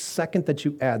 the second that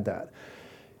you add that,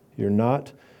 you're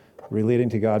not relating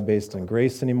to God based on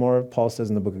grace anymore. Paul says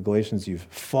in the book of Galatians, you've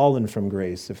fallen from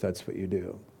grace if that's what you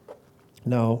do.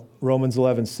 Now, Romans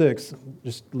 11:6,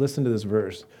 just listen to this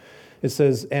verse. It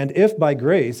says, and if by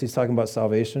grace, he's talking about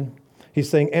salvation, he's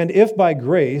saying, and if by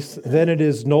grace, then it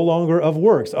is no longer of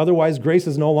works. Otherwise, grace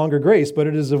is no longer grace, but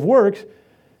it is of work.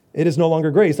 It is no longer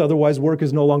grace. Otherwise, work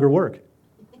is no longer work.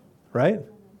 Right?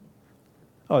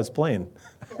 Oh, it's plain.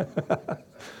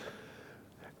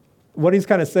 What he's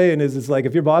kind of saying is, it's like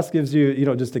if your boss gives you,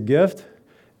 just a gift,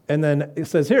 and then it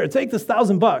says, here, take this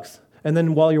 $1,000. And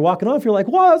then while you're walking off, you're like,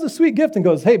 wow, that was a sweet gift. And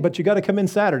goes, hey, but you got to come in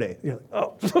Saturday. You're like,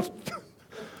 oh.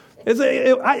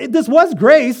 This was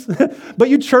grace, but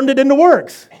you turned it into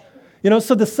works.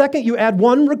 So the second you add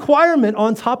one requirement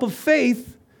on top of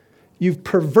faith, you've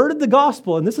perverted the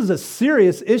gospel, and this is a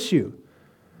serious issue.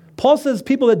 Paul says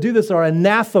people that do this are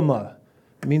anathema.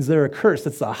 It means they're accursed.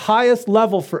 It's the highest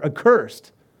level for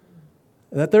accursed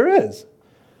that there is.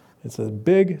 It's a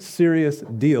big, serious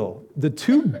deal. The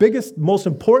two biggest, most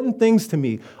important things to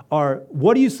me are,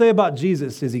 what do you say about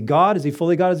Jesus? Is he God? Is he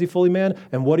fully God? Is he fully man?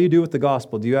 And what do you do with the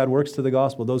gospel? Do you add works to the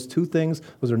gospel? Those two things,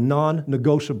 those are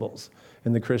non-negotiables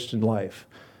in the Christian life,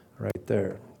 right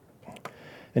there.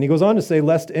 And he goes on to say,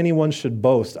 lest anyone should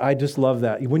boast. I just love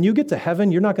that. When you get to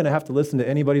heaven, you're not going to have to listen to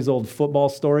anybody's old football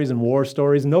stories and war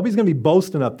stories. Nobody's going to be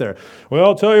boasting up there. Well,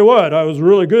 I'll tell you what, I was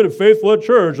really good at Faithful at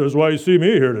Church. That's why you see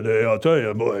me here today. I'll tell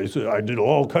you, boys, I did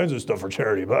all kinds of stuff for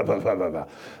charity. Blah, blah, blah, blah,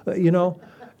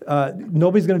 blah.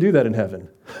 Nobody's going to do that in heaven.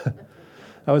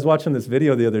 I was watching this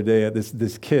video the other day.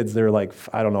 This kids, they're like,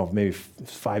 I don't know, maybe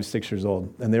 5, 6 years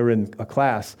old, and they were in a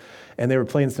class, and they were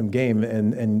playing some game,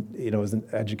 and it was an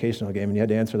educational game, and you had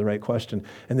to answer the right question.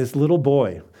 And this little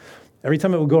boy, every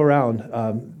time it would go around,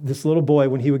 this little boy,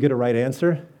 when he would get a right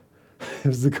answer, it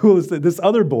was the coolest thing. This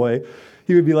other boy,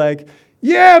 he would be like,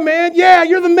 yeah, man, yeah,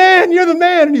 you're the man,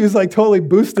 and he was like totally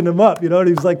boosting him up, and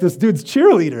he was like this dude's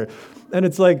cheerleader. And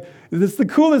it's like, this is the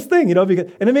coolest thing, because,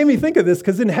 and it made me think of this,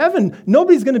 because in heaven,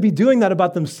 nobody's going to be doing that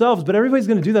about themselves, but everybody's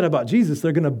going to do that about Jesus.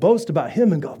 They're going to boast about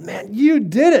him and go, man, you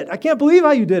did it. I can't believe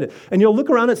how you did it. And you'll look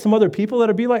around at some other people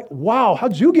that'll be like, wow,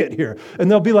 how'd you get here? And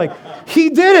they'll be like, he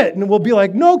did it. And we'll be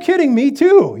like, no kidding, me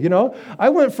too. I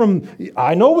went from,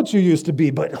 I know what you used to be,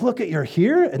 but look at you're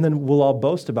here. And then we'll all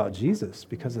boast about Jesus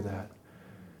because of that.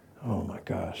 Oh my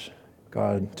gosh.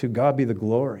 To God be the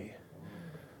glory,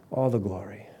 all the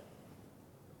glory.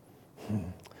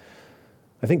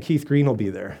 I think Keith Green will be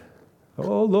there.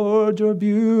 Oh, Lord, you're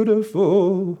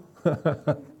beautiful.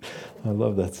 I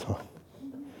love that song.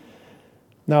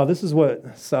 Now, this is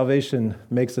what salvation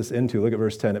makes us into. Look at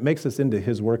verse 10. It makes us into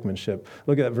his workmanship.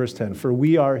 Look at that verse 10. For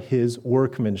we are his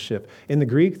workmanship. In the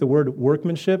Greek, the word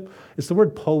workmanship is the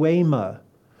word poema.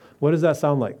 What does that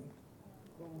sound like?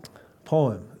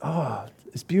 Poem. Oh,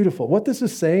 it's beautiful. What this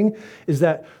is saying is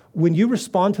that when you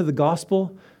respond to the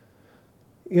gospel,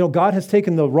 God has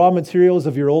taken the raw materials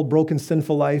of your old, broken,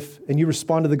 sinful life, and you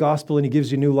respond to the gospel, and he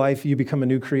gives you new life. You become a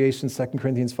new creation, 2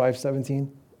 Corinthians 5:17.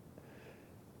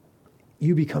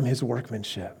 You become his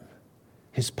workmanship,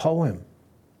 his poem.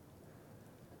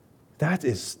 That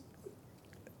is,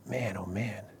 man, oh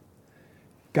man.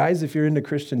 Guys, if you're into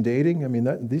Christian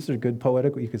dating, these are good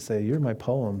poetic. You could say, you're my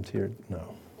poem to your,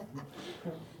 no.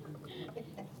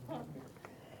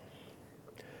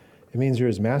 It means you're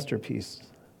his masterpiece.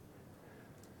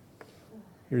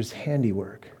 You're his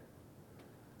handiwork.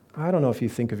 I don't know if you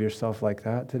think of yourself like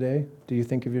that today. Do you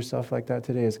think of yourself like that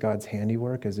today, as God's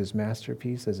handiwork, as his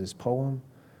masterpiece, as his poem?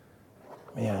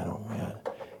 Man, oh man.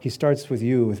 He starts with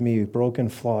you, with me, broken,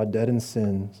 flawed, dead in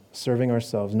sin, serving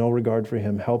ourselves, no regard for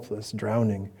him, helpless,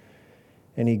 drowning.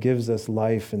 And he gives us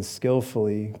life and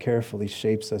skillfully, carefully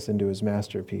shapes us into his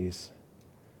masterpiece.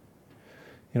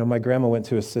 My grandma went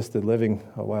to assisted living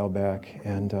a while back,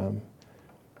 and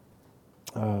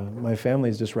my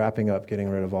family's just wrapping up getting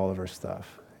rid of all of her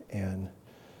stuff. And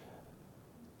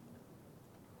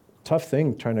tough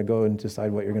thing trying to go and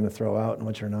decide what you're going to throw out and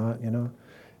what you're not,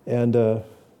 And,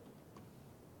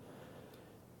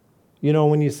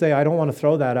 when you say, I don't want to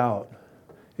throw that out,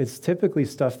 it's typically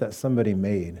stuff that somebody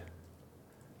made.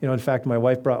 In fact, my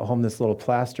wife brought home this little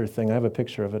plaster thing. I have a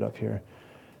picture of it up here.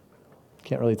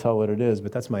 Can't really tell what it is,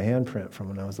 but that's my handprint from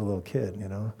when I was a little kid,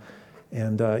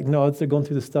 And, they're going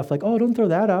through the stuff like, oh, don't throw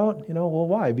that out. Well,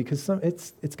 why? Because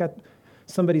it's got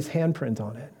somebody's handprint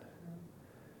on it.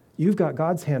 You've got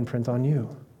God's handprint on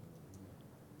you.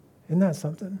 Isn't that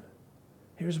something?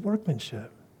 Here's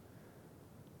workmanship.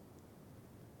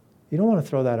 You don't want to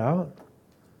throw that out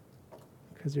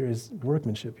because you're his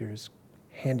workmanship, you're his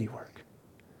handiwork.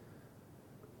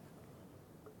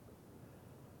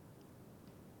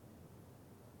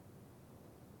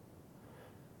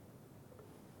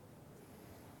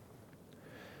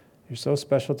 You're so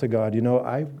special to God.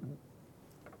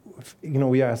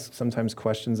 We ask sometimes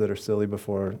questions that are silly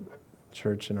before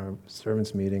church and our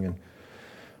servants meeting, and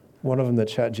one of them that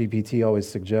ChatGPT always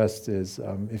suggests is,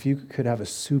 if you could have a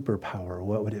superpower,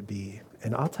 what would it be?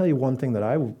 And I'll tell you one thing that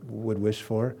I would wish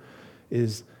for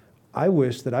is, I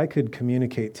wish that I could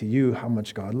communicate to you how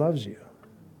much God loves you.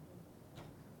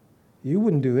 You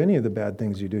wouldn't do any of the bad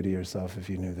things you do to yourself if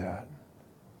you knew that,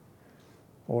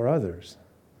 or others.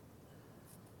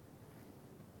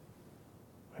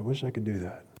 I wish I could do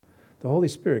that. The Holy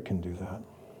Spirit can do that.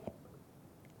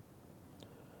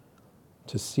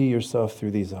 To see yourself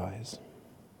through these eyes.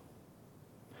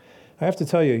 I have to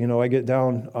tell you, I get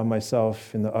down on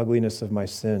myself in the ugliness of my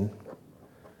sin.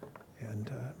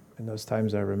 And in those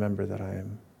times I remember that I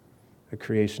am a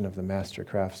creation of the master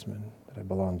craftsman, that I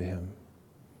belong to him.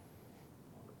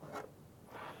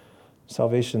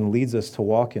 Salvation leads us to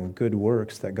walk in good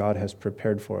works that God has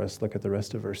prepared for us. Look at the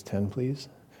rest of verse 10, please.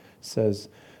 It says,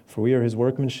 for we are his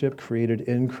workmanship, created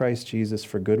in Christ Jesus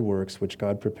for good works, which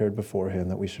God prepared beforehand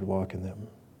that we should walk in them.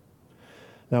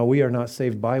 Now, we are not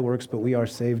saved by works, but we are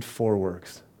saved for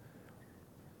works.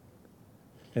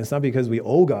 And it's not because we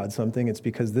owe God something, it's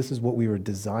because this is what we were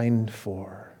designed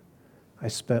for. I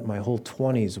spent my whole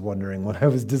 20s wondering what I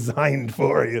was designed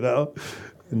for,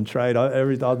 and tried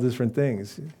all different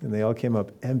things, and they all came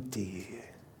up empty.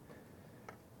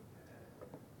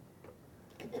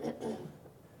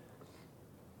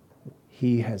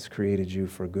 He has created you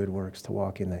for good works to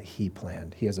walk in that He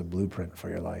planned. He has a blueprint for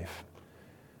your life.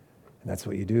 And that's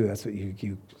what you do. That's what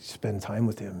you spend time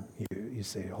with Him. You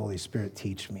say, Holy Spirit,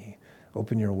 teach me.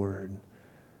 Open your word.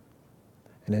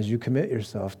 And as you commit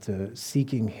yourself to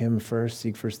seeking Him first,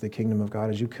 seek first the kingdom of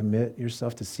God, as you commit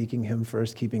yourself to seeking Him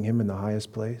first, keeping Him in the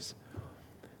highest place,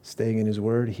 staying in His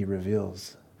word, He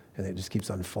reveals. And it just keeps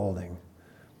unfolding.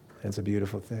 And it's a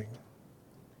beautiful thing.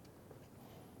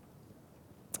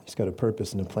 He's got a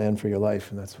purpose and a plan for your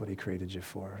life, and that's what He created you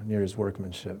for. And you're His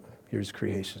workmanship. You're His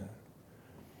creation.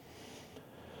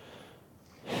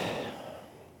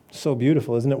 So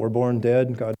beautiful, isn't it? We're born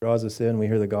dead. God draws us in. We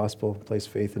hear the gospel, place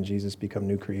faith in Jesus, become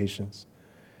new creations.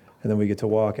 And then we get to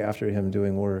walk after Him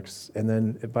doing works. And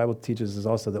then the Bible teaches us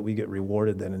also that we get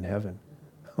rewarded then in heaven.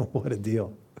 What a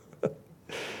deal.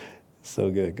 So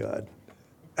good, God.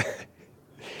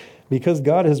 Because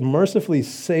God has mercifully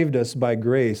saved us by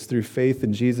grace through faith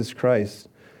in Jesus Christ.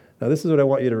 Now, this is what I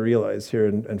want you to realize here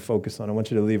and focus on. I want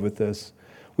you to leave with this.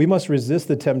 We must resist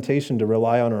the temptation to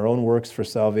rely on our own works for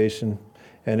salvation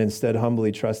and instead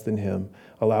humbly trust in Him,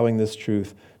 allowing this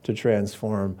truth to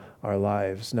transform our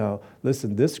lives. Now,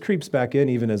 listen, this creeps back in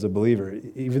even as a believer.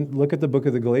 Even look at the book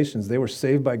of the Galatians. They were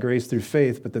saved by grace through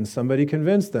faith, but then somebody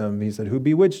convinced them. He said, who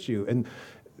bewitched you? And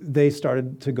they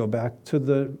started to go back to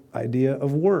the idea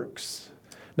of works.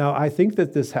 Now, I think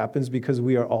that this happens because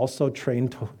we are also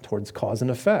trained towards cause and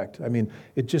effect. I mean,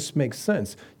 it just makes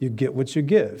sense. You get what you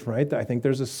give, right? I think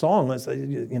there's a song that's,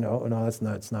 no,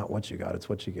 it's not what you got, it's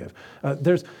what you give.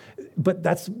 But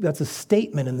that's a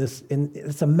statement in this,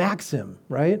 it's a maxim,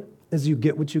 right? Is you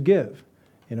get what you give.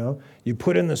 You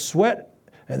put in the sweat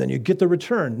and then you get the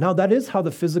return. Now, that is how the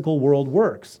physical world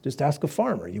works. Just ask a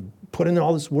farmer. You put in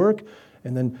all this work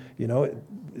and then,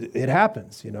 it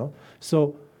happens,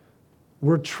 So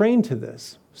we're trained to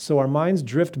this. So our minds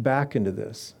drift back into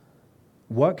this.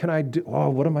 What can I do?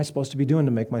 Oh, what am I supposed to be doing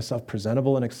to make myself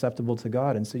presentable and acceptable to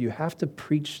God? And so you have to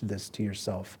preach this to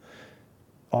yourself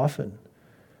often,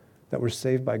 that we're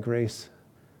saved by grace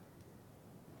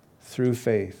through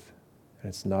faith. And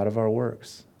it's not of our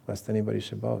works, lest anybody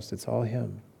should boast. It's all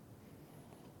Him.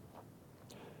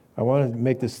 I want to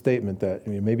make this statement that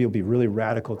maybe it'll be really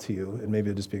radical to you, and maybe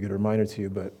it'll just be a good reminder to you,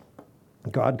 but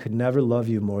God could never love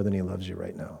you more than He loves you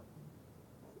right now.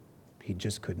 He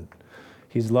just couldn't.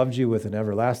 He's loved you with an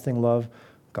everlasting love.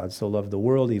 God so loved the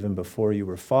world even before you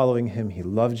were following Him. He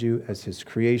loved you as His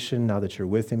creation. Now that you're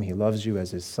with Him, He loves you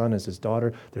as His son, as His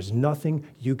daughter. There's nothing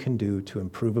you can do to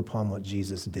improve upon what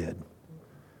Jesus did.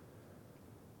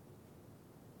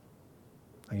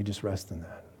 And you just rest in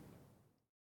that.